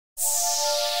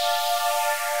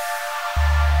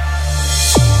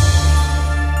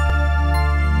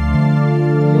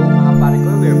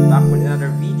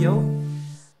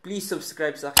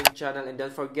subscribe sa aking channel and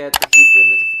don't forget to hit the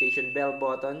notification bell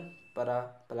button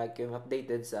para palagi kayong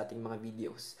updated sa ating mga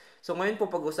videos. So ngayon po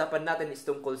pag-usapan natin is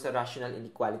tungkol sa rational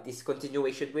inequalities.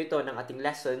 Continuation po ito ng ating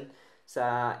lesson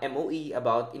sa MOE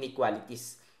about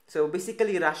inequalities. So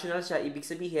basically rational siya, ibig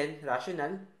sabihin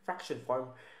rational fraction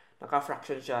form.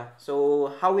 Naka-fraction siya.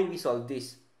 So how will we solve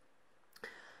this?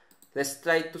 Let's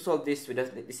try to solve this with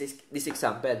this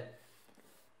example.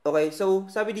 Okay, so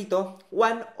sabi dito,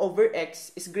 1 over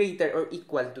x is greater or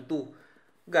equal to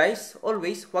 2. Guys,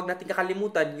 always, huwag natin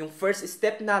kakalimutan, yung first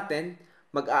step natin,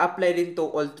 mag-a-apply rin to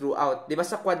all throughout. Diba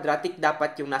sa quadratic,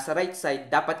 dapat yung nasa right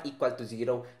side, dapat equal to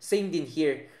 0. Same din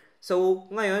here. So,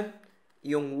 ngayon,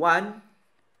 yung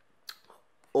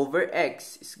 1 over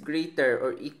x is greater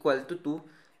or equal to 2,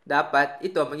 dapat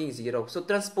ito maging 0. So,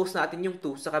 transpose natin yung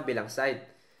 2 sa kabilang side.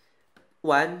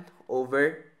 1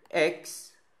 over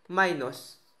x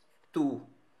minus 2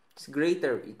 is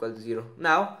greater or equal to 0.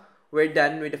 Now, we're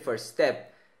done with the first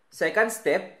step. Second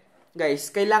step,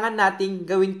 guys, kailangan nating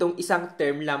gawin tong isang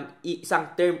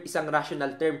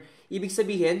rational term. Ibig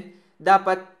sabihin,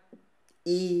 dapat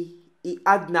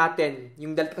i-add natin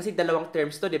yung kasi dalawang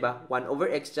terms to, 'di ba? 1 over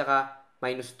x tsaka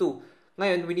minus 2.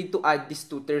 Ngayon, we need to add these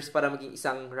two terms para maging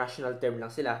isang rational term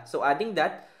lang sila. So, adding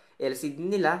that, LCD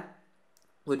nila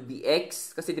would be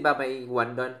x kasi 'di ba may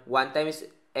 1 doon. 1 times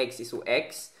x is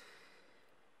x.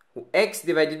 X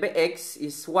divided by x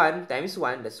is 1 times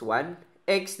 1, that's 1.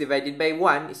 X divided by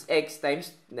 1 is x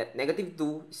times negative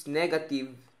 2 is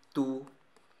negative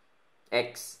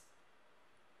 2x.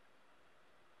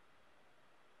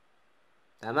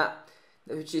 Tama.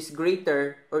 Which is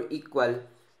greater or equal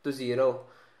to 0.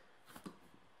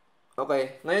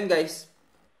 Okay. Ngayon guys,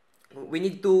 we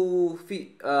need to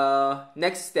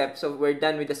next step. So we're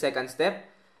done with the second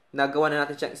step. Nagawa na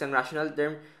natin siyang isang rational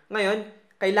term. Ngayon,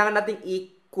 kailangan nating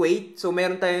equate. So,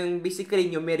 meron tayong basically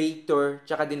numerator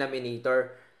tsaka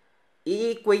denominator.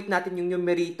 I-equate natin yung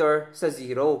numerator sa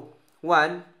 0.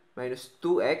 1 minus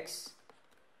 2x.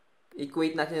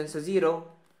 Equate natin yan sa 0.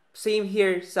 Same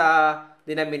here sa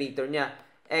denominator niya.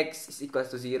 X is equals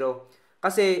to 0.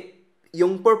 Kasi,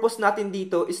 yung purpose natin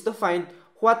dito is to find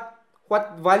what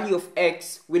value of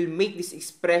x will make this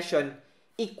expression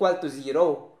equal to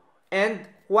 0. And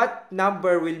what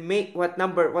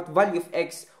value of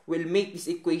x will make this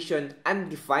equation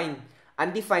undefined.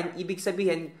 Undefined, ibig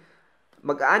sabihin,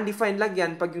 mag-undefined lang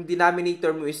yan pag yung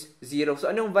denominator mo is 0.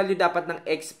 So, anong value dapat ng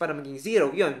x para maging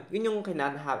 0? Yun yung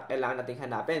kailangan nating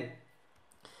hanapin.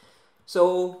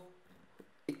 So,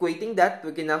 equating that,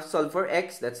 we can now solve for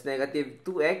x. That's negative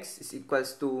 2x is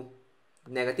equals to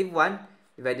negative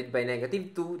 1 divided by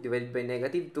negative 2 divided by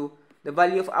negative 2. The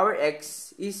value of our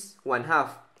x is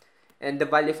 1/2. And the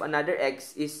value of another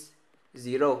x is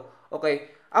 0.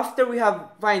 Okay. After we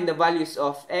have find the values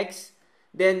of x,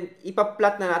 then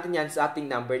ipa-plot na natin yan sa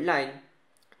ating number line.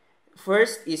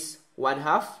 First is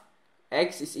 1/2.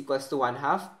 X is equals to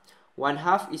 1/2.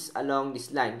 1/2 is along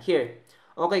this line here.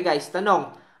 Okay guys,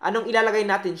 tanong. Anong ilalagay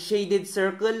natin? Shaded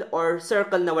circle or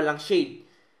circle na walang shade?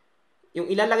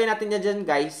 Yung ilalagay natin na dyan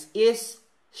guys is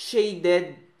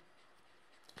shaded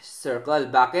circle.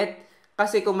 Bakit?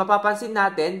 Kasi kung mapapansin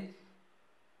natin,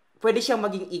 pwede siyang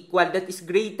maging equal. That is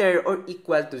greater or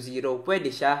equal to 0.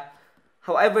 Pwede siya.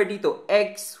 However, dito,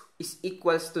 x is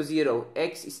equals to 0.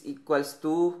 X is equals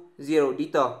to 0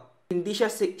 dito. Hindi siya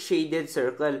shaded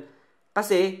circle.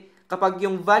 Kasi, kapag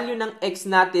yung value ng x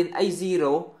natin ay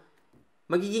 0,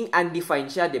 magiging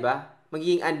undefined siya, di ba?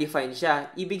 Magiging undefined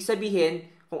siya. Ibig sabihin,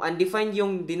 kung undefined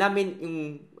yung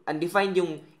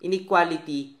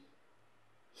inequality,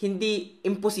 hindi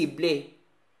imposible.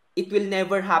 It will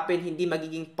never happen, hindi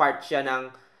magiging part siya ng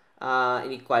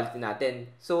inequality natin.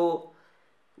 So,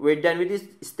 we're done with this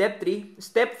step 3.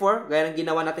 Step 4, gaya ng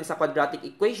ginawa natin sa quadratic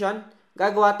equation,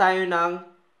 gagawa tayo ng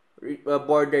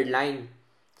borderline.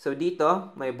 So,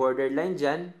 dito, may borderline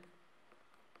dyan.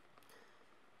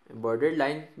 May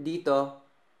borderline. Dito,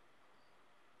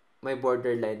 may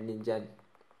borderline din dyan.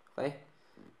 Okay?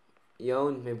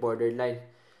 Yun, may borderline.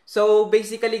 So,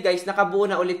 basically guys, nakabuo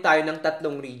na ulit tayo ng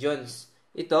tatlong regions.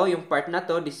 Ito, yung part na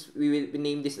to, we will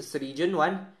name this as region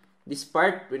 1. This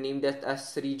part, we name that as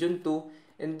region 2.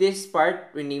 And this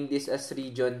part, we name this as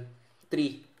region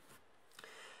 3.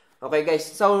 Okay guys,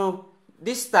 so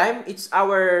this time, it's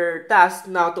our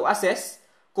task now to assess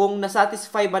kung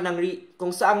nasatisfy ba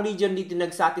kung saang region dito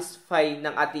nagsatisfy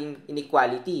ng ating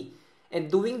inequality. And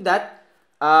doing that,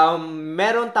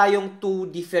 meron tayong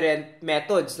two different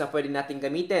methods na pwede natin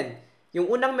gamitin. Yung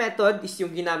unang method is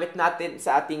yung ginamit natin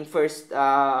sa ating first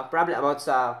problem about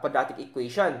sa quadratic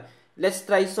equation. Let's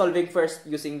try solving first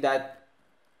using that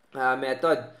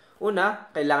method. Una,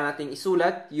 kailangan nating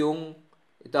isulat yung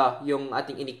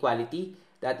ating inequality.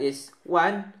 That is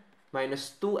 1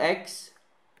 minus 2x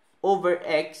over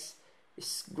x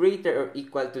is greater or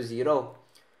equal to 0.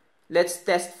 Let's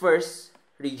test first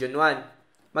region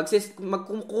 1.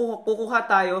 Kukuha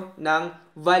tayo ng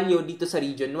value dito sa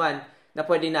region 1 na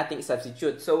pwede nating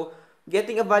substitute. So,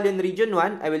 getting a value in region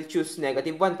 1, I will choose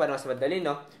negative 1 para mas madali,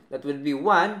 no? That will be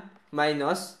 1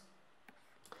 minus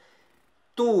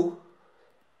 2.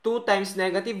 2 times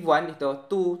negative 1, ito,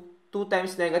 2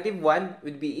 times negative 1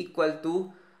 would be equal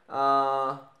to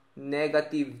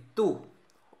negative 2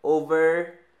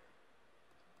 over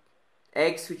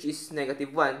x, which is negative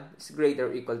 1, is greater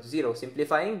or equal to 0.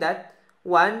 Simplifying that,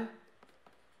 1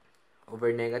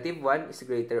 over negative 1 is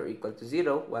greater or equal to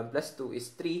 0. 1 plus 2 is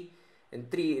 3. And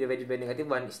 3 divided by negative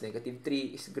 1 is negative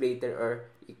 3 is greater or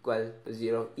equal to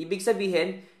 0. Ibig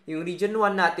sabihin, yung region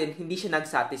 1 natin, hindi siya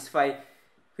nag-satisfy.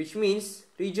 Which means,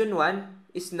 region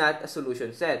 1 is not a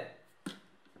solution set.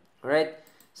 Alright?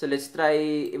 So, let's try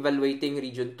evaluating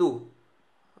region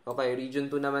 2. Okay,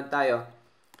 region 2 naman tayo.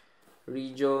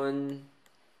 Okay,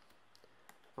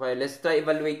 let's try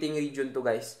evaluating region 2,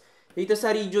 guys. Dito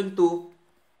sa region 2,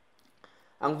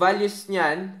 ang values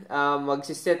niyan,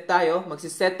 magsiset tayo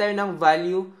ng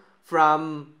value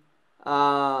from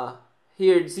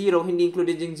here 0, hindi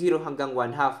included yung 0 hanggang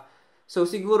 1/2. So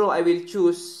siguro I will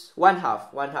choose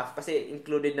 1/2 kasi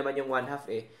included naman yung 1/2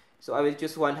 eh. So I will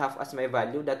choose 1/2 as my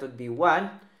value. That would be 1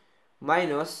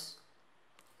 minus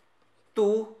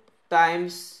 2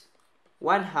 times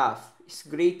 1/2 is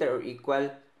greater or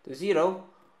equal to 0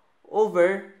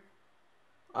 over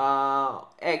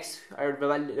x, or the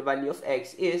value of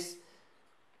x is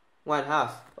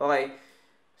 1/2. Okay.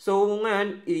 So,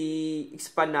 ngayon,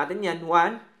 i-expand natin yan.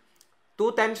 1.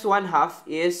 2 times 1/2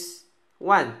 is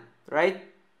 1. Right?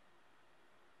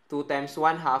 2 times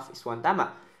 1/2 is 1.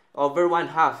 Tama. Over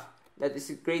 1/2. That is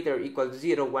greater or equal to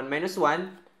 0. 1 minus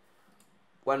 1.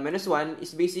 1 minus 1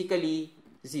 is basically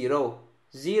 0.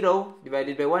 0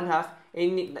 divided by 1/2.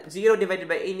 0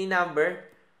 divided by any number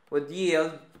would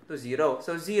yield to 0.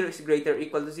 So, 0 is greater or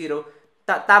equal to 0.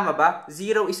 Tama ba?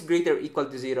 0 is greater or equal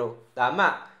to 0.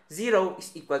 Tama. 0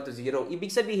 is equal to 0.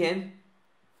 Ibig sabihin,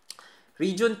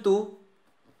 region 2,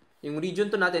 yung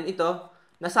region 2 natin ito,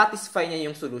 na-satisfy niya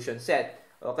yung solution set.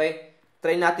 Okay?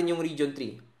 Try natin yung region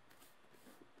 3.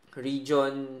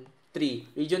 Region 3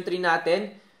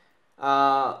 natin,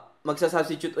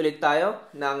 magsasubstitute ulit tayo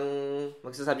ng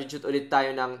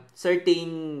certain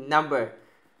number.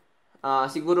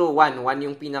 Siguro 1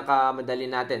 yung pinakamadali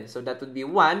natin. So that would be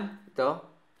 1, ito,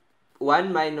 1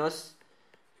 minus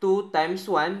 2 times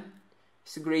 1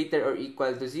 is greater or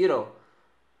equal to 0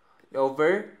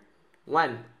 over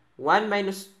 1. 1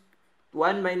 minus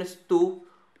 2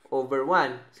 over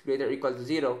 1 is greater or equal to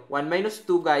 0. 1 minus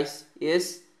 2, guys,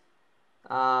 is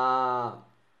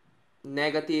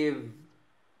negative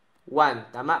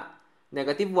 1. Tama?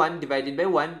 Negative 1 divided by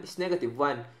 1 is negative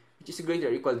 1, which is greater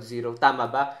or equal to 0.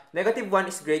 Tama ba? Negative 1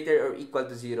 is greater or equal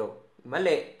to 0.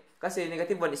 Mali. Kasi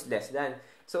negative 1 is less than.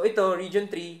 So, ito, region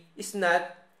 3 is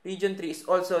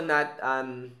also not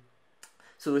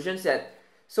solution set.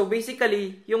 So,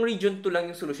 basically, yung region 2 lang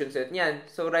yung solution set niyan.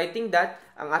 So, writing that,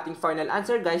 ang ating final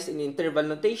answer, guys, in interval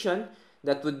notation,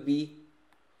 that would be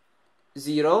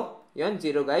 0. Yun,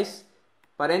 0, guys.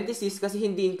 Parenthesis, kasi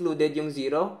hindi included yung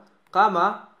 0.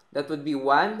 Comma, that would be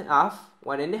 1/2,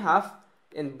 1.5,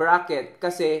 and bracket,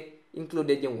 kasi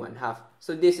included yung 1/2.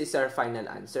 So, this is our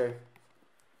final answer.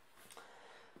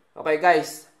 Okay,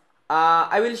 guys.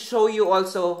 I will show you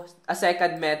also a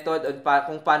second method on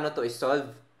kung paano to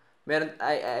isolve.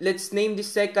 Let's name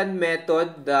this second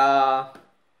method the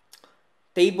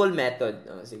table method.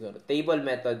 Siguro, table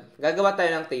method. Gagawa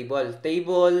tayo ng table.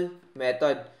 Table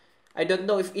method. I don't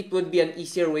know if it would be an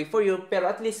easier way for you,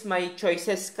 pero at least may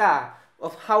choices ka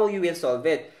of how you will solve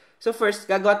it. So first,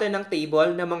 gagawa tayo ng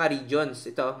table ng mga regions.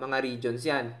 Ito, mga regions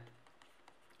yan.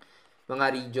 Mga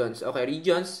regions. Okay,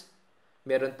 regions.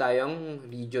 Meron tayong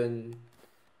region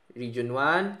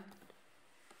 1,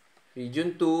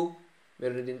 region 2,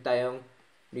 meron din tayong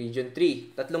region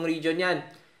 3. Tatlong region yan.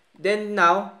 Then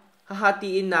now,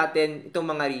 hahatiin natin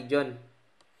itong mga region.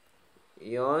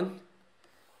 Yon.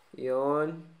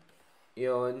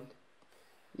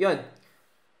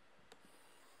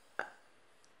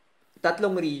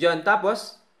 Tatlong region.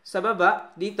 Tapos, sa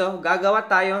baba, dito, gagawa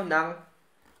tayo ng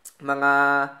mga,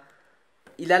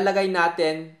 ilalagay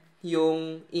natin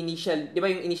yung initial, di ba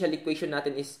yung initial equation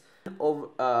natin is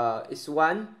 1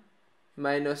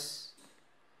 minus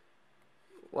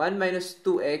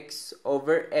 2x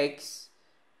over x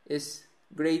is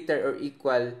greater or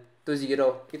equal to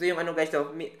 0. Ito yung ano, guys, so,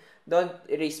 Don't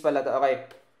erase pala to. Okay.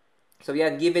 So,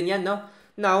 yan. Given yan, no?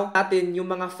 Now, natin yung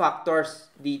mga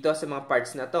factors dito sa mga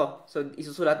parts na to. So,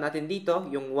 isusulat natin dito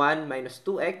yung 1 minus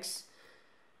 2x.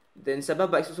 Then, sa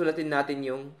baba, isusulatin natin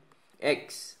yung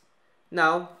x.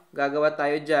 Now, gagawa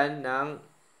tayo dyan ng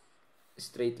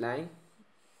straight line.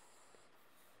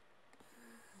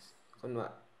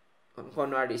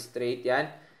 Kunwari straight,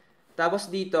 yan. Tapos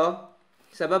dito,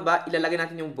 sa baba, ilalagay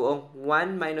natin yung buong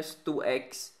 1 minus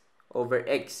 2x over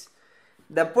x.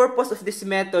 The purpose of this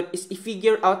method is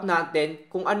i-figure out natin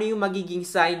kung ano yung magiging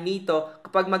sign nito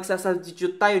kapag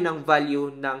magsasubstitute tayo ng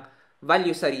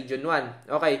value sa region 1.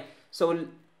 Okay, so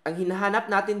ang hinahanap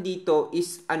natin dito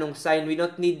is anong sign. We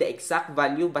don't need the exact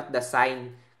value but the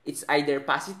sign. It's either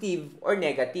positive or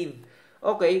negative.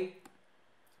 Okay,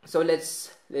 so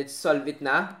let's solve it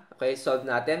na. Okay, solve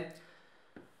natin.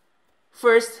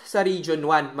 First, sa region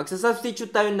 1.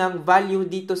 Magsasubstitute tayo ng value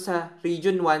dito sa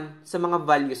region 1 sa mga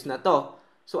values na to.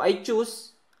 So,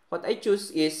 what I choose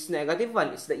is negative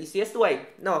 1. It's the easiest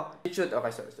way. No, substitute.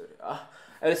 Okay, sorry.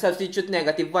 I will substitute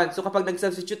negative 1. So, kapag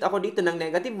nag-substitute ako dito ng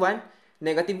negative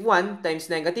 1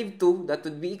 times negative 2, that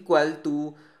would be equal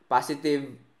to positive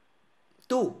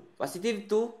 2. Positive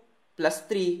 2 plus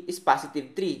 3 is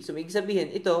positive 3. So, may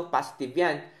sabihin, ito, positive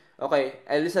yan. Okay,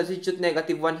 I will substitute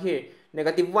negative 1 here.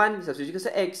 Negative 1, substitute ko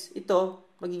sa x, ito,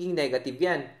 magiging negative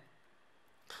yan.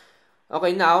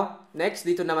 Okay, now, next,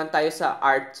 dito naman tayo sa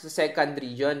second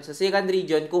region. Sa second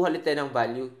region, kuha ulit tayo ng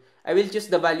value. I will choose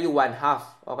the value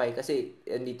 1/2. Okay, kasi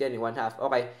dito yan, 1/2.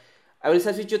 Okay, I will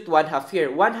substitute 1/2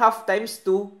 here. 1/2 times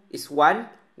 2 is 1.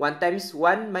 1 times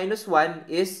 1 minus 1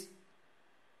 is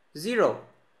 0.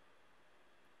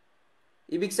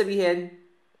 Ibig sabihin,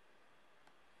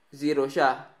 0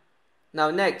 siya.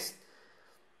 Now, next,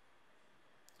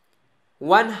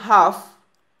 1/2,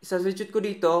 isasubstitute ko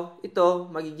dito, ito,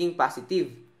 magiging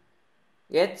positive.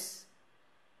 Gets?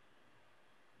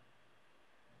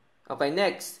 Okay,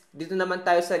 next. Dito naman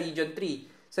tayo sa region 3.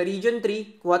 Sa region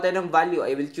 3, kuha tayo ng value.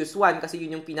 I will choose 1 kasi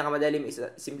yun yung pinakamadaling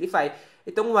simplify.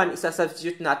 Itong 1,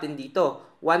 isasubstitute natin dito.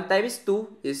 1 times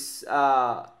 2 is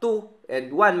 2 and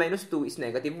 1 minus 2 is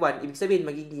negative 1. Ibig sabihin,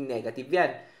 magiging negative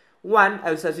yan. 1, I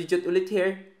will substitute ulit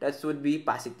here. That would be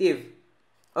positive.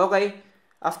 Okay.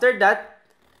 After that,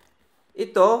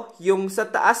 ito, yung sa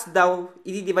taas daw,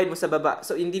 i-divide mo sa baba.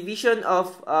 So, in division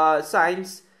of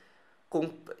signs, kung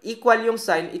equal yung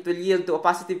sign, it will yield to a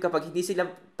positive. Kapag hindi sila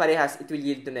parehas, it will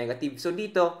yield to negative. So,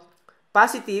 dito,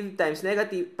 positive times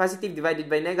negative, positive divided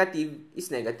by negative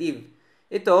is negative.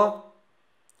 Ito,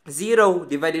 0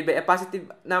 divided by a positive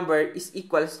number is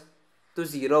equals to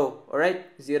 0.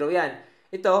 Alright? 0 yan.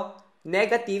 Ito,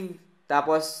 negative,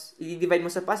 tapos, i-divide mo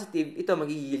sa positive, ito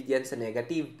mag-yield yan sa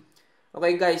negative.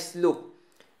 Okay guys, look.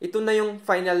 Ito na yung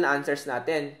final na answers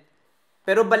natin.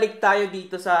 Pero balik tayo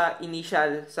dito sa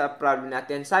initial, sa problem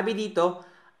natin. Sabi dito,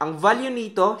 ang value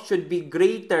nito should be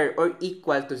greater or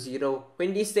equal to 0.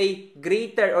 When they say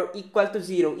greater or equal to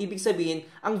 0, ibig sabihin,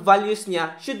 ang values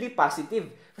niya should be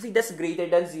positive. Kasi that's greater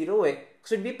than 0 eh.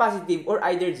 Should be positive or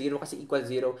either 0 kasi equal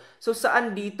 0. So,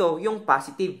 saan dito yung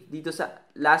positive? Dito sa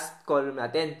last column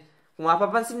natin. Kung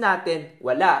mapapansin natin,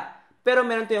 wala. Pero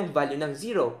meron tayong value ng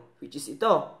 0, which is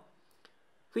ito.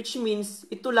 Which means,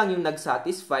 ito lang yung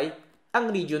nag-satisfy.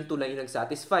 Ang region 2 lang yung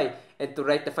nag-satisfy. And to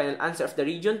write the final answer of the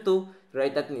region 2,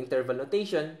 write that in interval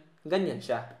notation, ganyan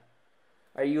siya.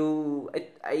 Are you,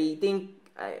 I think,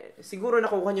 siguro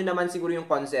nakuha nyo naman siguro yung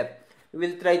concept. We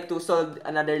will try to solve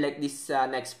another like this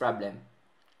next problem.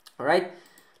 Alright?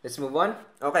 Let's move on.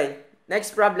 Okay.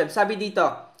 Next problem. Sabi dito,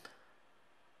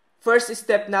 first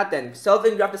step natin, solve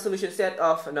and graph the solution set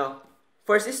of,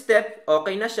 first step,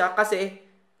 okay na siya kasi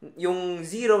yung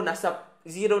 0 na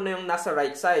yung nasa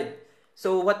right side.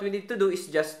 So, what we need to do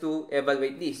is just to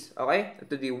evaluate this. Okay? It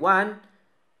would be 1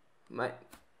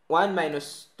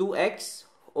 minus 2x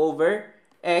over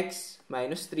x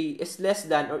minus 3 is less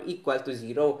than or equal to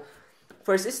 0.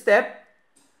 First step,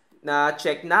 na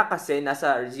check na kasi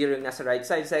nasa 0 yung nasa right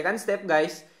side. Second step,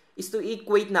 guys, is to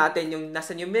equate natin yung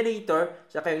nasa numerator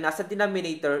saka yung nasa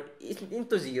denominator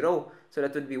into 0. So,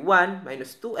 that would be 1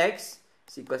 minus 2x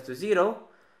is equals to 0.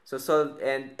 So, solve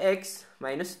and x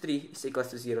minus 3 is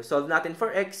equals to 0. Solve natin for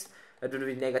x. That would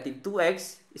be negative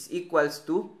 2x is equals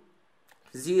to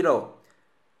 0.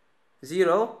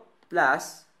 0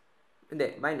 plus,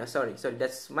 minus, sorry,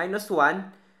 that's minus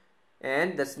 1.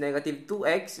 And that's negative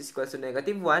 2x is equals to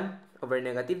negative 1 over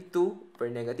negative 2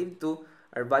 over negative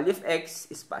 2. Our value of x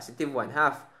is positive 1/2.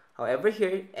 However,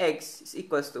 here, x is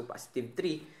equals to positive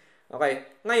 3. Okay.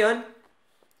 Ngayon,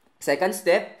 second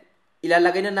step,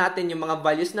 ilalagay na natin yung mga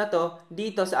values na to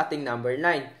dito sa ating number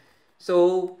line.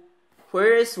 So,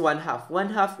 Where is 1/2?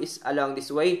 1/2 is along this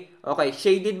way. Okay,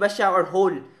 shaded ba siya or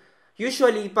whole?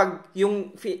 Usually, pag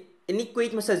yung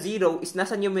inequate mo sa 0 is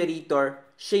nasa numerator,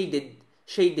 shaded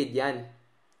yan.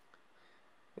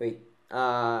 Wait,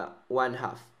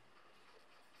 1/2.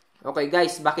 Okay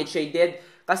guys, bakit shaded?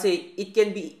 Kasi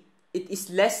it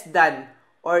is less than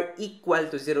or equal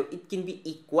to 0. It can be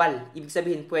equal. Ibig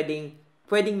sabihin,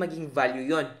 pwedeng maging value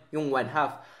yon yung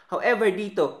 1/2. However,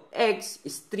 dito, x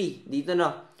is 3. Dito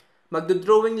no.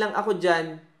 Magdo-drawing lang ako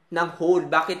dyan ng whole.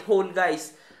 Bakit whole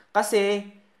guys? Kasi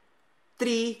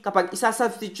 3, kapag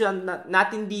isa-substitute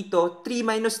natin dito, 3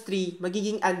 minus 3,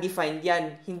 magiging undefined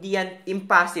yan. Hindi yan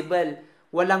impossible.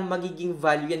 Walang magiging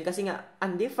value yan. Kasi nga,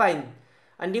 undefined.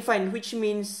 Undefined, which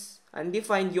means,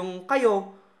 undefined yung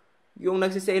kayo, yung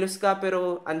nagsiselos ka,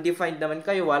 pero undefined naman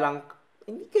kayo.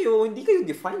 Hindi kayo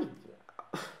defined.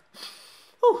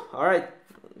 Alright.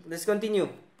 Let's continue.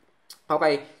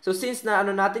 Okay. So, since na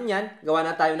natin yan, gawa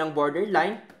na tayo ng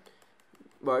borderline.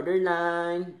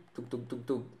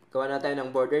 Tug. Gawa na tayo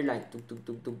ng borderline.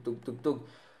 Tug.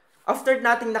 After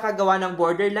nating nakagawa ng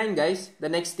borderline, guys, the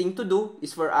next thing to do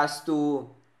is for us to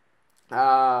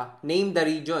name the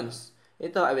regions.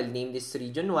 Ito, I will name this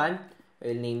region 1. I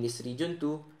will name this region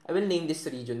 2. I will name this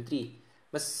region 3.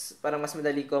 Parang mas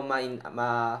madali ko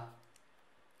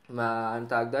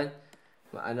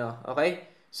okay?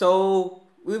 So,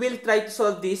 we will try to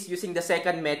solve this using the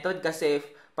second method kasi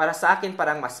para sa akin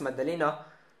parang mas madali, no?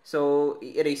 So,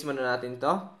 i-erase muna natin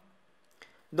to.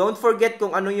 Don't forget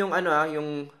kung ano yung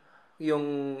yung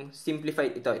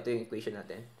simplified ito yung equation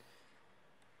natin.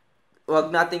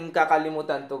 Huwag nating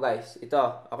kakalimutan to, guys.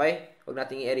 Ito, okay? Huwag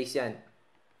nating i-erase yan.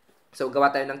 So,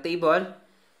 gawa tayo ng table.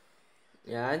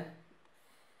 Yan.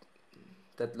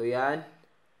 3 yan.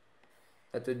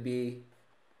 That would be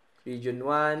region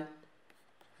 1,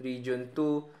 region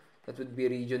 2, that would be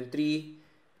region 3.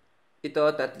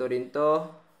 Ito, 3 rin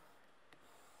to.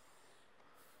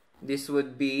 This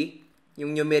would be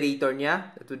yung numerator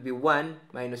niya, that would be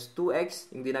 1 minus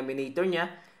 2x. Yung denominator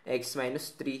niya, x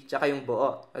minus 3. Tsaka yung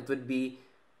buo, that would be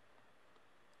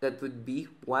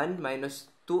 1 minus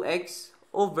 2x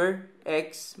over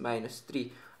x minus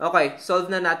 3. Okay, solve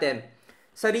na natin.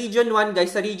 Sa region 1,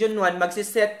 guys, sa region 1,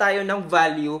 magsiset tayo ng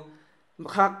value.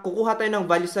 Kukuha tayo ng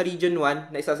value sa region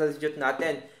 1 na isa-substitute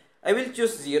natin. I will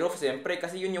choose 0, siyempre,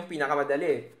 kasi yun yung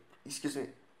pinakamadali. Excuse me.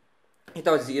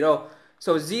 Ito, 0.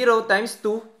 So, 0 times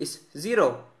 2 is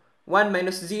 0. 1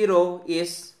 minus 0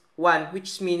 is 1,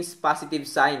 which means positive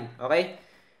sign. Okay?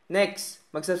 Next,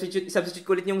 substitute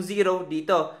ko ulit yung 0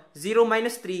 dito. 0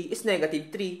 minus 3 is negative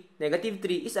 3. Negative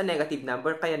 3 is a negative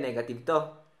number, kaya negative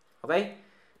to. Okay?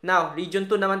 Now, region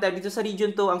 2 naman tayo. Dito sa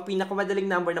region 2, ang pinakamadaling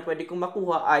number na pwede kong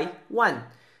makuha ay 1.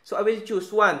 So, I will choose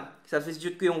 1.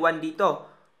 Substitute ko yung 1 dito.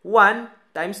 1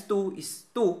 times 2 is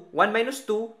 2. 1 minus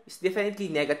 2 is definitely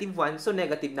negative 1. So,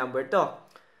 negative number to.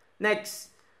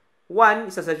 Next, 1,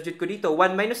 isasubstitute ko dito.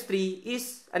 1 minus 3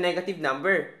 is a negative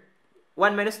number.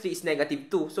 1 minus 3 is negative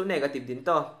 2. So, negative din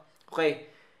to.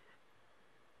 Okay.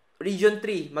 Region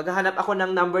 3, maghahanap ako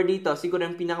ng number dito. Siguro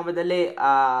yung pinakamadali,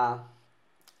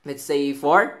 let's say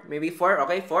 4. Maybe 4.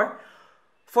 Okay, 4.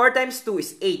 4 times 2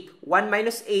 is 8. 1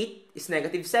 minus 8 is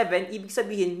negative 7. Ibig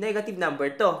sabihin, negative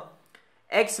number to.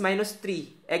 X minus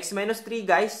 3. X minus 3,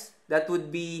 guys, that would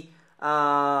be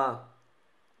 4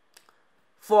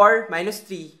 minus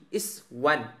 3 is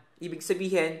 1. Ibig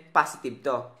sabihin, positive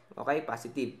to. Okay,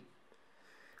 positive.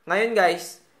 Ngayon,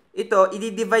 guys, ito,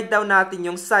 i-divide down natin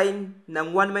yung sign ng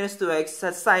 1 minus 2x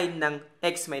sa sign ng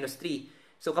x minus 3.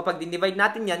 So, kapag din-divide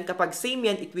natin yan, kapag same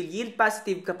yan, it will yield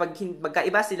positive. Kapag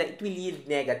magkaiba sila, it will yield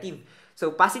negative.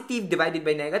 So, positive divided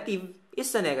by negative is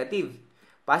a negative.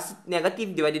 Negative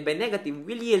divided by negative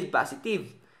will yield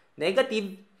positive.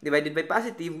 Negative divided by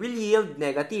positive will yield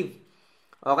negative.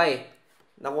 Okay.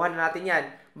 Nakuha na natin yan.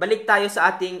 Balik tayo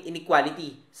sa ating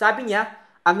inequality. Sabi niya,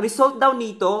 ang result daw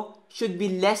nito should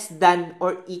be less than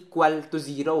or equal to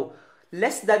 0.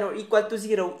 Less than or equal to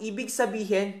 0, ibig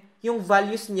sabihin, yung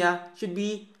values niya should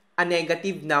be a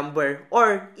negative number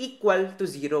or equal to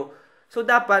 0. So,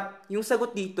 dapat, yung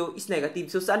sagot dito is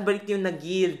negative. So, saan balik yung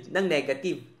nag-yield ng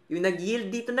negative? Yung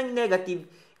nag-yield dito ng negative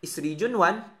is region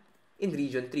 1 in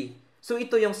region 3. So,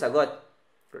 ito yung sagot.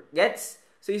 Gets?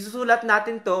 So, isusulat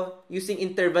natin to using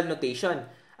interval notation.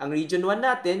 Ang region 1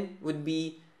 natin would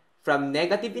be from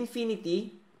negative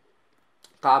infinity,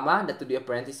 comma, that would be a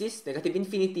parenthesis, negative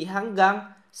infinity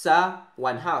hanggang sa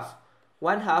 1/2.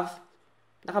 1/2,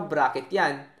 naka-bracket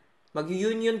yan.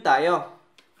 Mag-union tayo.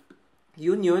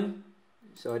 Union,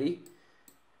 sorry.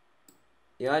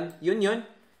 Yan, union.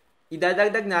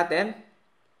 Idadagdag natin.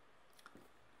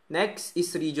 Next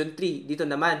is region 3. Dito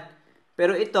naman.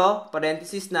 Pero ito,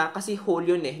 parenthesis na, kasi whole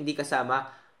yun hindi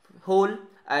kasama. Whole,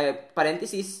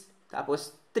 parenthesis,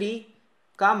 tapos 3,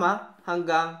 comma,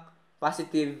 hanggang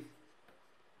positive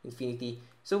infinity.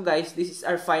 So guys, this is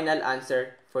our final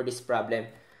answer for this problem.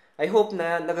 I hope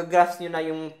na nagagrasp nyo na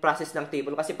yung process ng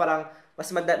table kasi parang mas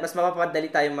mapapadali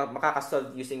tayo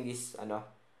makakasolve using this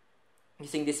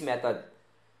using this method.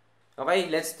 Okay,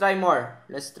 let's try more.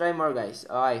 Let's try more, guys.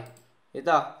 Okay.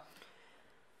 Ito.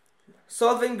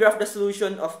 Solve and graph the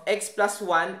solution of x plus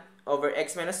 1 over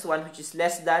x minus 1 which is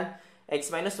less than x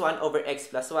minus 1 over x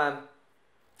plus 1.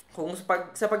 Kung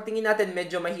sa pagtingin natin,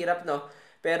 medyo mahirap, no?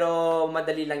 Pero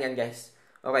madali lang yan, guys.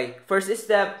 Okay, first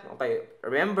step, okay,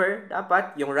 remember,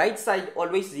 dapat yung right side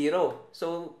always 0.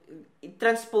 So,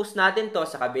 i-transpose natin to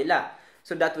sa kabila.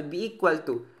 So, that would be equal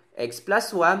to x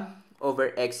plus 1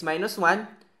 over x minus 1.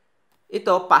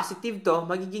 Ito, positive to,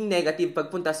 magiging negative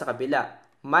pagpunta sa kabila.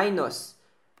 Minus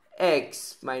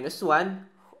x minus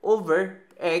 1 over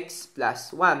x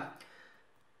plus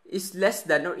 1 is less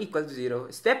than or equal to 0.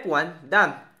 Step 1,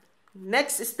 done.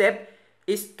 Next step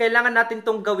is kailangan natin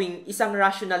tong gawing isang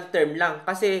rational term lang.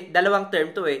 Kasi dalawang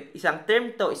term to Isang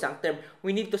term to, isang term.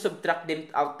 We need to subtract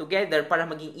them out together para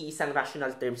maging iisang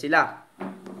rational term sila.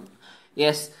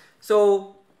 Yes.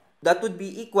 So, that would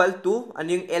be equal to, ano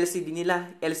yung LCD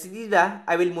nila? LCD nila,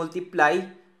 I will multiply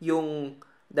yung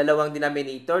dalawang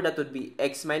denominator. That would be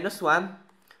x minus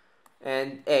 1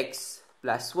 and x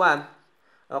plus 1.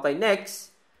 Okay,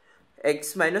 next,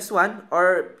 x minus 1,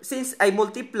 or since I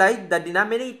multiplied the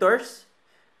denominators,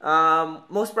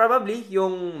 most probably,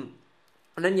 yung,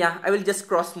 I will just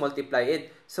cross multiply it.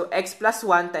 So, x plus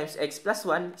 1 times x plus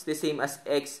 1 is the same as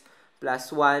x plus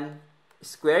 1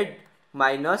 squared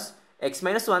minus x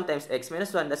minus 1 times x minus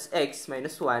 1, that's x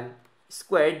minus 1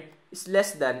 squared is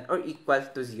less than or equal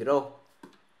to 0.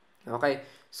 Okay,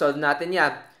 solve natin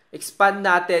yan. Expand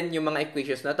natin yung mga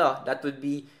equations na to. That would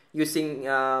be using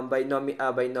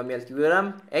binomial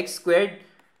theorem, x squared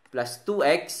plus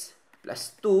 2x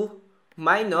plus 2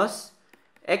 minus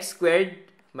x squared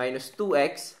minus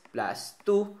 2x plus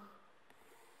 2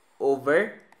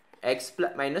 over x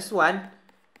minus 1,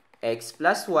 x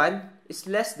plus 1 is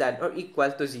less than or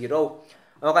equal to 0.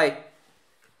 Okay,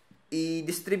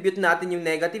 i-distribute natin yung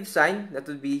negative sign. That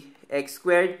would be x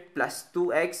squared plus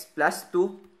 2x plus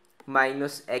 2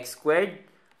 minus x squared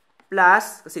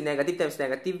plus, kasi negative times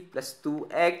negative, plus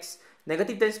 2x,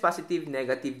 negative times positive,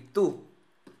 negative 2.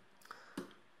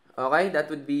 Okay, that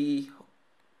would be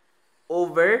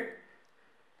over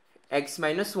x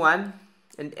minus 1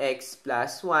 and x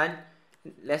plus 1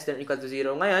 less than or equal to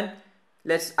 0. Ngayon,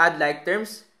 let's add like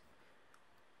terms.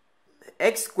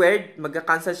 X squared,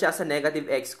 magka-cancel siya sa negative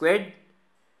x squared.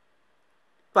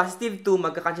 Positive 2,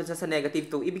 magka-cancel siya sa negative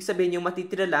 2. Ibig sabihin, yung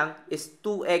matitira lang is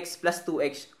 2x plus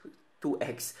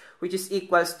 2x, which is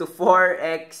equals to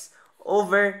 4x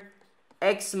over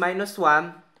x minus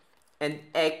 1 and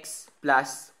x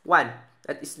plus 1.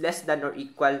 That is less than or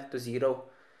equal to 0.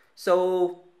 So,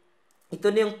 ito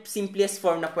na yung simplest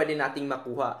form na pwede nating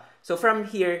makuha. So, from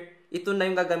here, ito na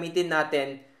yung gagamitin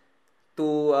natin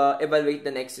to evaluate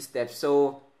the next step.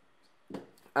 So,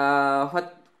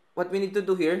 what we need to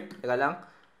do here, teka lang,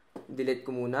 delete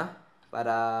ko muna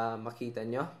para makita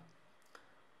nyo.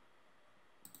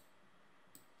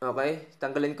 Okay,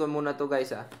 tanggalin ko muna to, guys,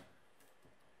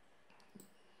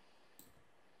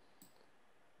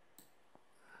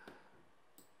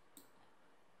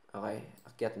 Okay,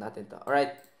 akyat natin to.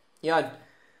 Alright, yan.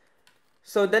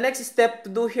 So, the next step to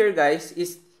do here, guys,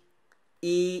 is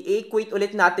i-equate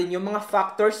ulit natin yung mga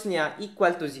factors niya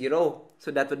equal to 0. So,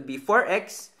 that would be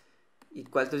 4x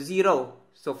equal to 0.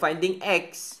 So, finding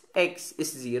x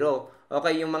is 0.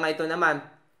 Okay, yung mga ito naman,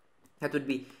 that would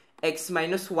be x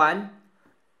minus 1,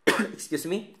 excuse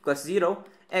me, equals 0.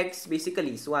 X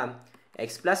basically is 1.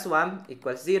 X plus 1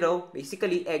 equals 0.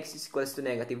 Basically, x is equals to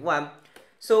negative 1.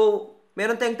 So,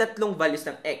 meron tayong tatlong values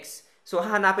ng x. So,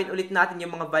 hahanapin ulit natin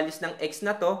yung mga values ng x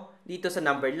na to dito sa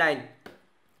number line.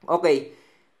 Okay.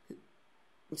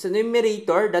 Sa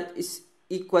numerator, that is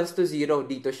equals to 0.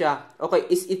 Dito siya. Okay,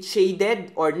 is it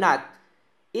shaded or not?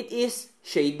 It is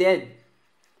shaded.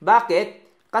 Bakit?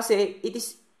 Kasi it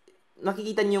is,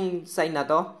 nakikita niyo yung sign na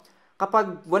to?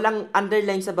 Kapag walang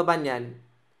underline sa baba niyan,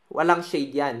 walang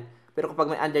shade yan. Pero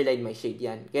kapag may underline, may shade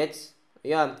yan. Gets?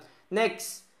 Ayan.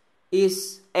 Next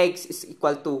is x is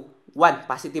equal to 1.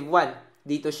 Positive 1.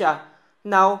 Dito siya.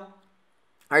 Now,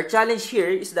 our challenge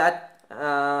here is that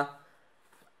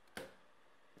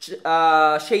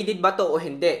shaded ba to o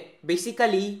hindi?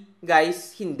 Basically,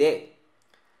 guys, hindi.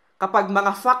 Kapag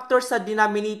mga factors sa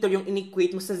denominator yung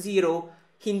inequate mo sa 0,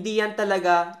 hindi yan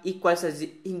talaga equal sa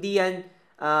hindi yan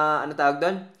ano tawag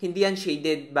doon? Hindi yan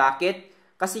shaded. Bakit?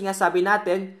 Kasi nga sabi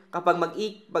natin, kapag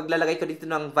paglalagay ka dito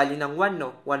ng value ng 1,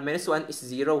 no? 1 minus 1 is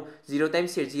 0. 0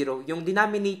 times here, 0. Yung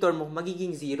denominator mo,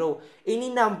 magiging 0. Any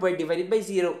number divided by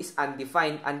 0 is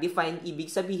undefined. Undefined,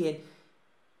 ibig sabihin,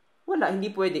 wala,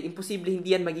 hindi pwede. Imposible,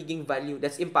 hindi yan magiging value.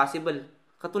 That's impossible.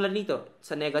 Katulad nito,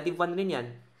 sa negative 1 rin yan.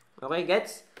 Okay,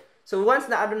 gets? So, once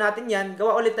na ano natin yan,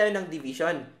 gawa ulit tayo ng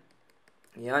division.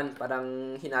 Yan,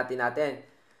 parang hinati natin.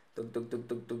 Tug, tug, tug,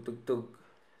 tug, tug, tug, tug.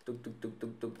 Tug, tug, tug,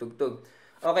 tug, tug, tug, tug.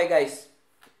 Okay, guys.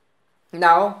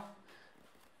 Now,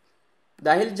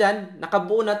 dahil dyan,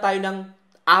 nakabuo na tayo ng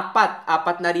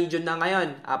apat na region na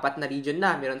ngayon. Apat na region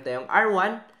na. Meron tayong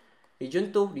R1, Region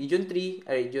 2, Region 3,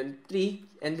 Region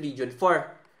 3, and Region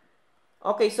 4.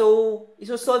 Okay, so,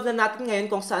 isosolve na natin ngayon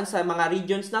kung saan sa mga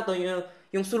regions na to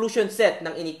yung solution set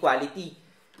ng inequality.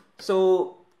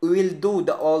 So, we will do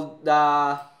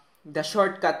the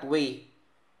shortcut way.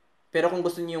 Pero kung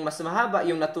gusto niyo yung mas mahaba,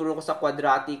 yung naturo ko sa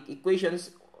quadratic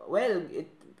equations, well,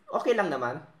 okay lang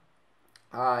naman.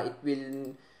 It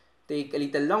will take a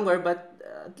little longer, but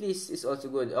at least it's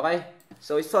also good. Okay?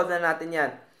 So, isolve na natin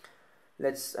yan.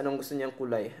 Anong gusto niyang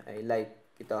kulay? I like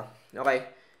ito. Okay.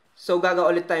 So, gagawa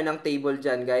ulit tayo ng table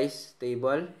dyan, guys.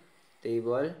 Table.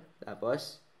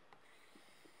 Tapos,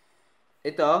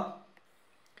 ito,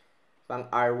 pang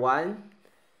R1,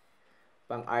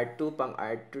 pang R2, pang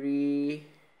R3,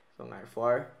 pang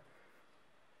R4.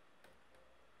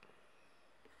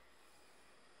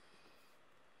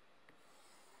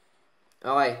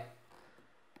 Okay.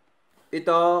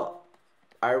 Ito,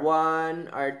 R1,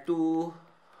 R2,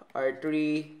 R3,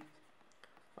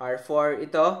 R4.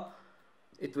 Ito,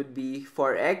 it would be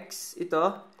 4x.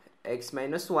 Ito, x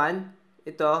minus 1.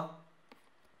 Ito,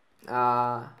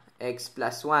 x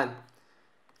plus 1.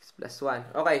 X plus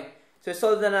 1. Okay. So,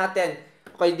 solve na natin.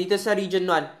 Okay, dito sa region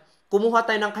 1, kumuha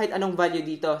tayo ng kahit anong value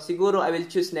dito. Siguro, I will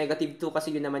choose negative 2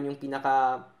 kasi yun naman yung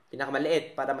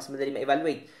pinakamaliit para mas madali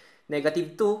ma-evaluate.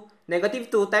 Negative 2. Negative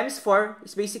 2 times 4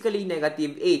 is basically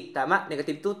negative 8. Tama?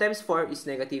 Negative 2 times 4 is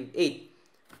negative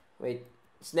 8. Wait.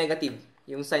 It's negative.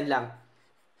 Yung sign lang.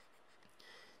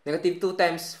 Negative 2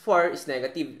 times 4 is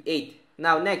negative 8.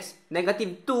 Now, next.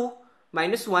 Negative 2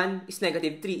 minus 1 is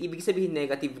negative 3. Ibig sabihin,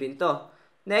 negative rin to.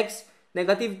 Next,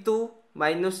 negative 2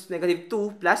 minus negative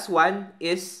 2 plus 1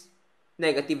 is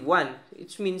negative 1.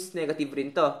 Which means negative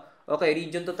rin to. Okay,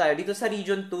 region 2 tayo. Dito sa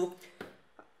region 2,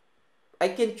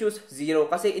 I can choose 0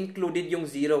 kasi included yung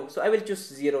 0. So, I will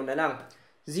choose 0 na lang.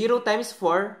 0 times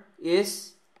 4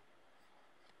 is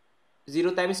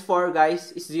 0 times 4,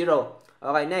 guys, is 0.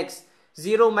 Okay, next.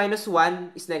 0 minus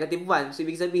 1 is negative 1. So,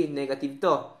 ibig sabihin, negative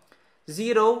to.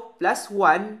 0 plus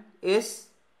 1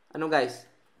 is, ano guys?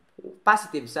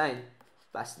 Positive sign.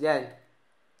 Plus yan.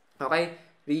 Okay?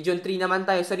 Region 3 naman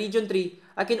tayo. Sa region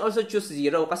 3, I can also choose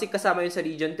 0 kasi kasama yun sa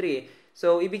region 3.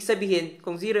 So, ibig sabihin,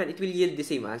 kung 0 yan, it will yield the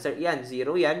same answer. Yan,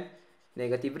 0 yan.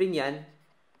 Negative rin yan.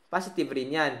 Positive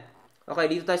rin yan. Okay,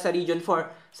 dito tayo sa region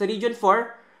 4. Sa region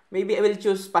 4, maybe I will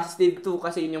choose positive 2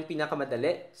 kasi yun yung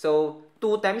pinakamadali. So,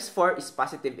 2 times 4 is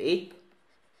positive 8.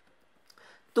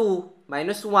 2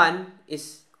 minus 1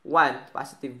 is 1.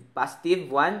 Positive 1.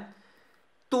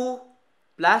 2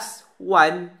 plus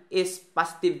 1 is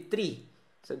positive 3.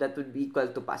 So, that would be equal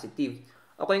to positive.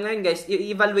 Okay, ngayon guys,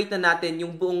 i-evaluate na natin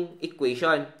yung buong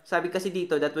equation. Sabi kasi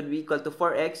dito, that would be equal to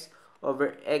 4x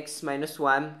over x minus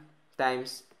 1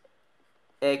 times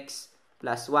x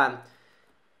plus 1.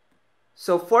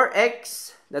 So,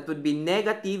 4x, that would be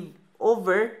negative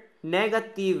over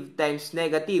negative times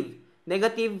negative.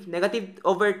 Negative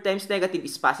over times negative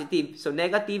is positive. So,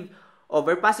 negative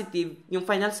over positive, yung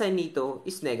final sign nito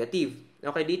is negative.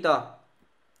 Okay, dito.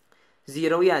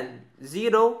 0 yan.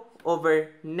 0 over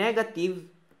negative,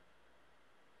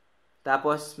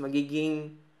 tapos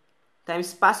magiging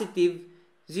times positive,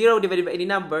 0 divided by any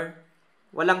number,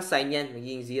 walang sign yan,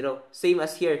 magiging 0. Same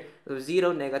as here. So,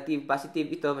 0, negative, positive,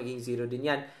 ito, magiging 0 din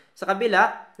yan. Sa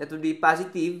kabila, that would be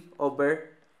positive over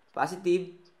positive,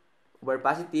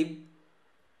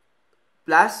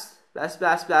 plus,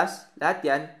 lahat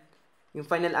yan. Yung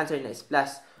final answer na is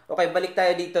plus. Okay, balik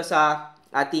tayo dito sa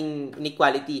ating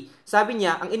inequality. Sabi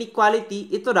niya, ang inequality,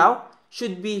 ito raw,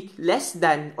 should be less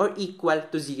than or equal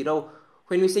to 0.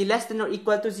 When we say less than or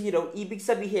equal to 0, ibig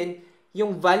sabihin,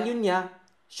 yung value niya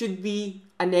should be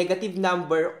a negative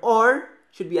number or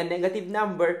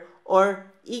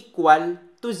equal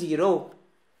to 0.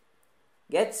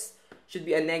 Gets? Should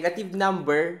be a negative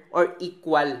number or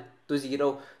equal to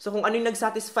 0. So, kung ano yung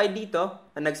nag-satisfy dito,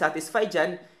 ang nag-satisfy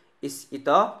dyan is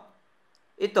ito,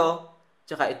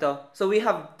 tsaka ito. So, we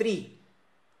have 3.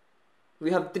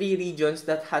 We have 3 regions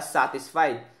that has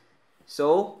satisfied.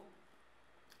 So,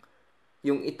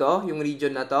 yung ito, yung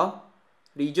region na to,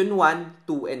 region 1,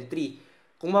 2, and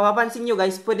 3. Kung mapapansin nyo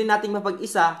guys, pwede nating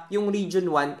mapag-isa yung region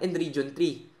 1 and region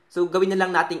 3. So, gawin na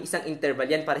lang natin isang interval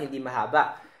yan para hindi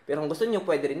mahaba. Pero kung gusto nyo,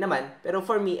 pwede rin naman. Pero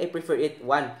for me, I prefer it 1.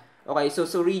 Okay, so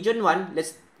region 1,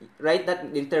 let's write that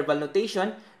interval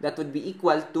notation. That would be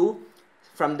equal to,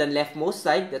 from the leftmost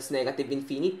side, that's negative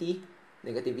infinity,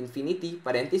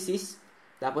 parenthesis,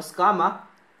 tapos comma,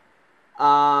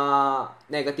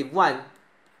 negative 1,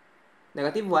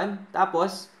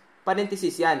 tapos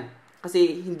parenthesis yan.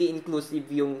 Kasi hindi inclusive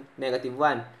yung negative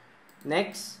 1.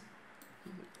 Next,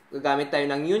 gagamit tayo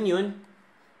ng union.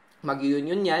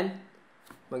 Mag-union yan.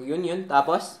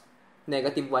 Tapos,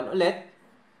 negative 1 ulit.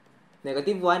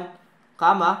 Negative 1,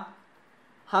 comma,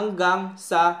 hanggang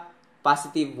sa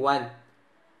positive 1.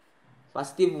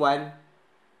 Positive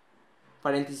 1,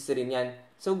 parenthesis rin yan.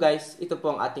 So guys, ito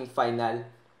po ang ating final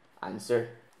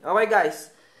answer. Okay guys.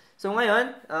 So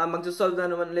ngayon, magsusolve na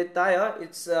naman ulit tayo.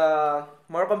 It's a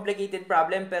more complicated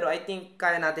problem pero I think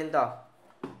kaya natin to.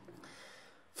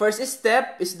 First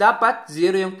step is dapat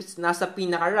 0 yung nasa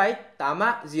pinaka-right.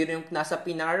 Tama, 0 yung nasa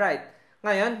pinaka-right.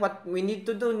 Ngayon, what we need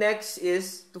to do next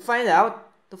is to find out,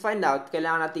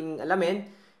 kailangan nating alamin,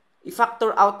 i-factor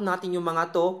out natin yung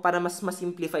mga to para mas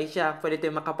simplify siya. Pwede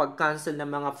tayo makapag-cancel ng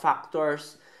mga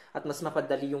factors at mas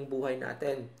mapadali yung buhay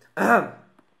natin.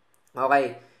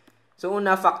 Okay. So,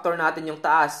 una, factor natin yung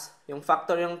taas. Yung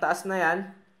factor yung taas na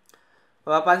yan,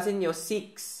 mapapansin nyo,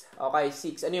 6. Okay,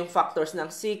 6. Ano yung factors ng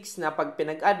 6 na pag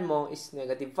pinag-add mo is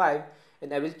negative 5. And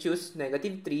I will choose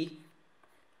negative 3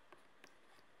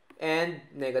 and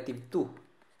negative 2.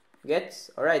 Gets?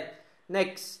 Alright.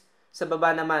 Next, sa baba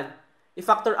naman,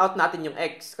 i-factor out natin yung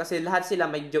x. Kasi lahat sila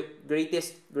may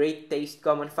greatest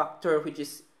common factor which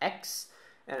is x.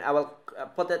 And I will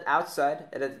put it outside.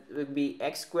 And it will be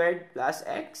x squared plus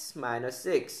x minus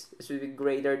 6. This should be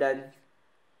greater than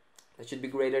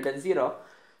 0.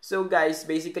 So guys,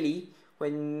 basically,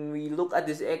 when we look at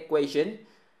this equation,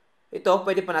 ito,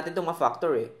 pwede pa natin itong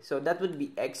ma-factor eh. So that would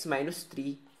be x minus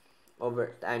 3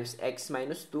 over times x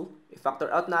minus 2.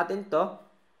 I-factor out natin to.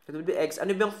 It would be x.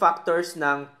 Ano ba yung factors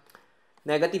ng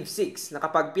negative 6 na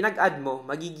kapag pinag-add mo,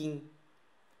 magiging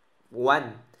 1?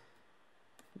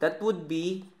 That would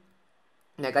be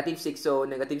negative 6. So,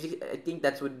 negative 6, I think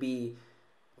that would be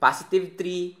positive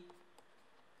 3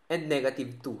 and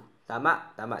negative 2.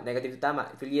 Tama. Negative tama.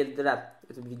 If you yield that,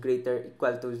 it will be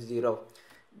equal to 0.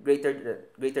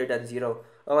 Greater than 0.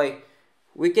 Okay.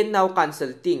 We can now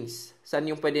cancel things. Saan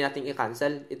yung pwede natin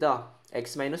i-cancel? Ito.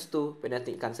 X minus 2. Pwede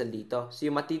natin i-cancel dito. So,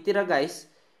 yung matitira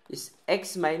guys is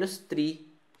x minus 3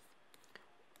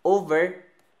 over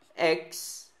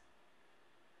x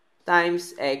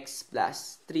times x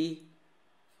plus 3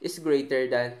 is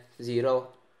greater than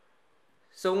 0.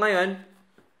 So, ngayon,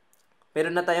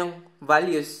 meron na tayong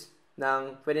values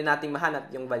ng pwede nating mahanap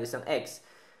yung values ng x.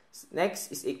 Next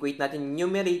is equate natin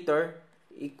yung numerator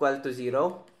equal to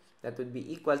 0. That would be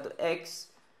equal to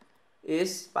x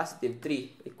is positive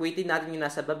 3. Equating natin yung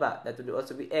nasa baba. That would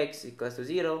also be x equals to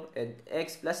 0 and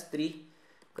x plus 3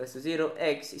 equals to 0.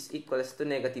 X is equals to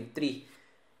negative 3.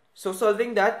 So,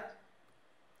 solving that,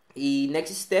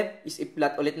 next step is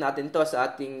i-plot ulit natin to sa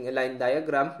ating line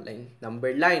diagram.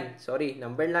 Number line.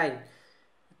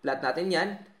 Plot natin yan.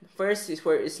 First is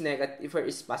where is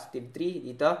positive 3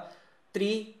 dito.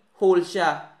 3 whole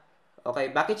siya.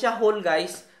 Okay, bakit siya whole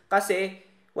guys? Kasi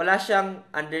wala siyang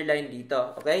underline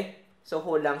dito. Okay? So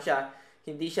whole lang siya.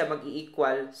 Hindi siya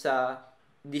mag-i-equal sa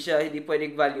hindi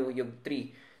pwedeng value yung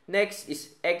 3. Next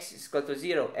is x is equal to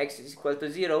 0. X is equal to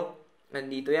 0.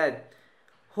 Nandito yan.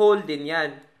 Whole din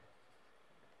yan.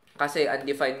 Kasi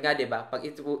undefined nga, 'di ba? Pag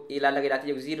ilalagay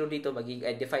natin yung 0 dito, magiging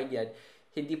undefined yan.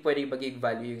 Hindi pwedeng magiging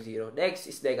value yung 0. Next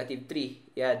is negative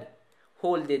 3. Yan.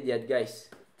 Whole din yan, guys.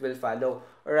 It will follow.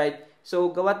 Alright.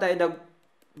 So, gawa tayo ng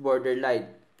borderline.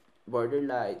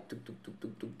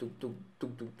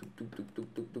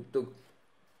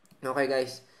 Okay,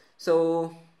 guys.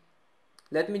 So,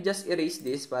 let me just erase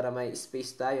this para may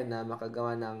space tayo na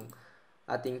makagawa ng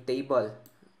ating table.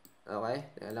 Okay?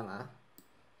 Kaya lang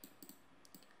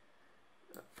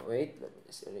Wait, let me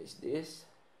just erase this.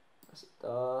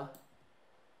 Ito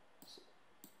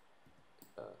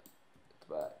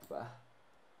pa.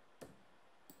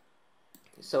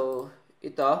 So,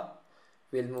 ito,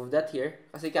 we'll move that here.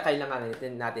 Kasi kakailangan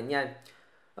natin yan.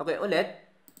 Okay, ulit.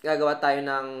 Gagawa tayo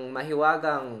ng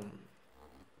mahiwagang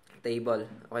table.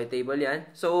 Okay, table yan.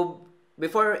 So,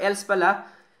 before else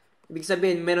pala, ibig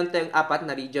sabihin, meron tayong 4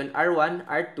 na region. R1,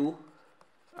 R2,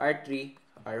 R3,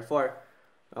 R4.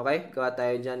 Okay, gawa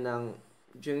tayo dyan ng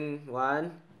June 1.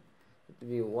 It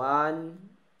will be 1,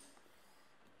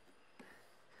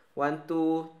 1,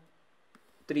 2,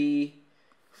 3,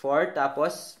 4.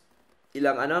 Tapos,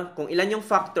 kung ilan yung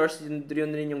factors, yun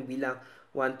rin yung bilang.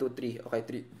 1, 2, 3.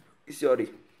 Okay, 3.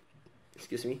 Sorry.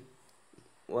 Excuse me.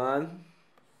 1,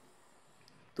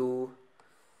 2,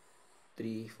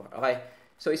 3, 4. Okay.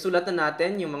 So, isulat na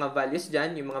natin yung mga values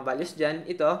dyan. Yung mga values dyan,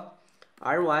 ito,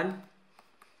 R1,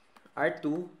 R2,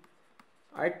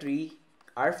 R3,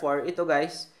 R4. Ito,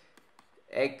 guys,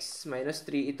 x minus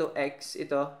 3. Ito,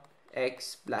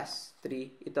 x plus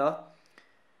 3. Ito,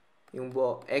 yung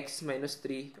buo, x minus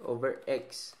 3 over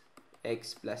x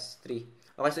plus 3.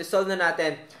 Okay, so solve na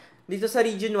natin. Dito sa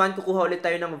region 1, kukuha ulit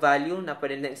tayo ng value na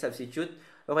pwede na i-substitute.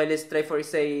 Okay, let's try for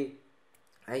say,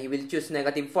 I will choose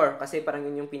negative 4 kasi parang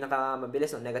yun yung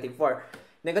pinakamabilis, no? Negative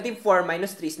 4. Negative 4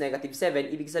 minus 3 is negative 7.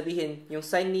 Ibig sabihin, yung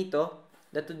sign nito,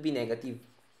 that would be negative.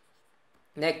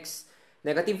 Next,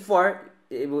 negative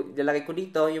 4, ilalagay ko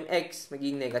dito, yung x,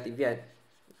 magiging negative yan.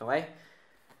 Okay?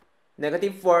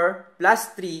 Negative 4 plus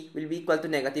 3 will be equal to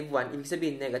negative 1. Ibig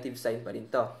sabihin, negative sign pa rin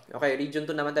to. Okay, region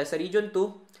 2 naman tayo. Sa region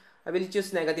 2, I will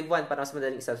choose negative 1 para mas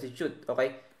madaling i-substitute.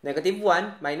 Okay, negative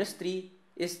 1 minus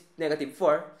 3 is negative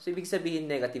 4. So, ibig sabihin,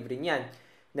 negative rin yan.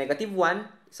 Negative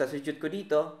 1, substitute ko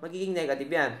dito, magiging negative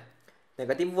yan.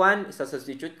 Negative 1,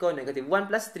 substitute ko, negative 1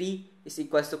 plus 3 is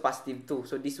equals to positive 2.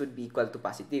 So, this would be equal to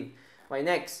positive. Okay,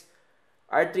 next.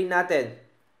 R3 natin.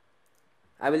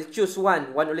 I will choose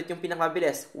 1. 1 ulit yung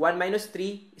pinakamabilis. 1 minus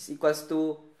 3 is equals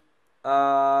to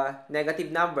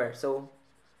negative number. So,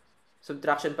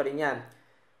 subtraction pa rin yan.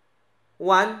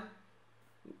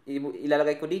 1,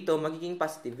 ilalagay ko dito, magiging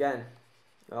positive yan.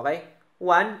 Okay?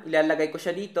 1, ilalagay ko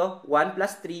siya dito. 1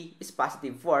 plus 3 is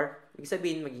positive 4. Ibig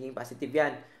sabihin, magiging positive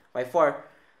yan. Okay,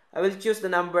 4. I will choose the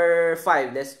number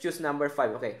 5. Let's choose number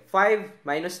 5. Okay, 5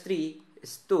 minus 3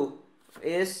 is 2.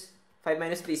 5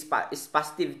 minus 3 is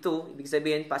positive 2. Ibig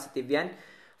sabihin, positive yan.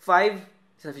 5,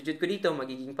 substitute ko dito,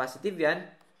 magiging positive yan.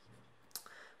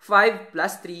 5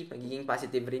 plus 3, magiging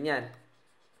positive rin yan.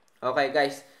 Okay,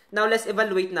 guys. Now, let's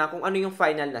evaluate na kung ano yung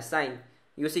final na sign.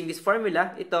 Using this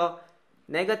formula, ito,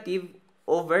 negative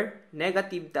over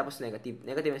negative tapos negative.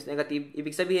 Negative minus negative.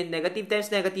 Ibig sabihin, negative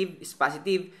times negative is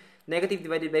positive. Negative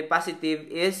divided by positive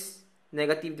is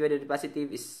negative divided by positive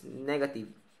is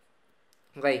negative.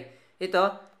 Okay.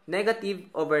 Ito, negative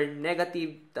over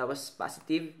negative tapos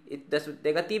positive.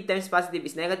 Negative times positive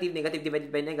is negative. Negative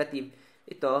divided by negative.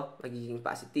 Ito, magiging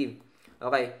positive.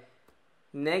 Okay.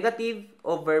 Negative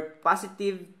over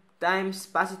positive times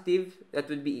positive, that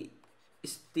would be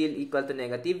still equal to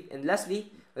negative. And lastly,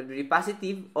 would be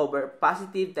positive over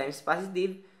positive times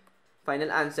positive. Final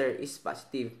answer is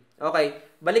positive. Okay,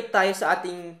 balik tayo sa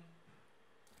ating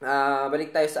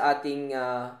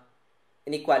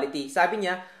inequality. Sabi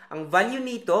niya, ang value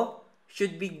nito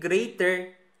should be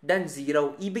greater than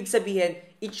 0. Ibig sabihin,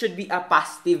 it should be a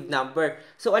positive number.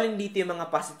 So, alin dito yung mga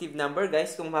positive number,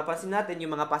 guys? Kung mapapansin natin,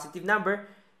 yung mga positive number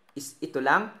is ito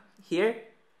lang, here,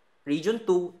 region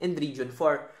 2 and region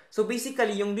 4. So,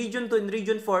 basically, yung region 2 and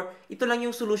region 4, ito lang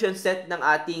yung solution set ng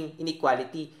ating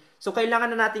inequality. So,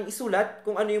 kailangan na nating isulat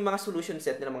kung ano yung mga solution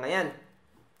set ng mga yan.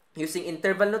 Using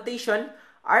interval notation,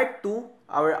 R2,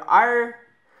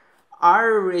 R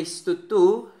raised to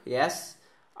 2, yes,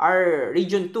 R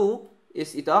region 2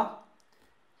 is ito.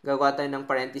 Gagawa tayo ng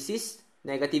parenthesis.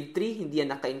 Negative 3, hindi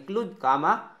yan naka-include,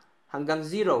 comma, hanggang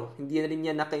 0, hindi rin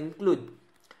yan naka-include.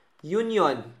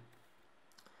 Union,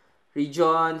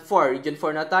 region 4. Region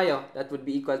 4 na tayo. That would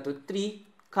be equal to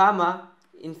 3, comma,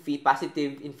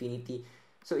 positive infinity.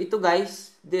 So, ito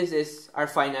guys, this is our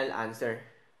final answer.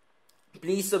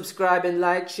 Please subscribe and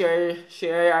like,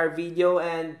 share our video,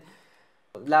 and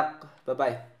good luck.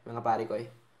 Bye-bye, mga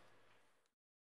parekoy.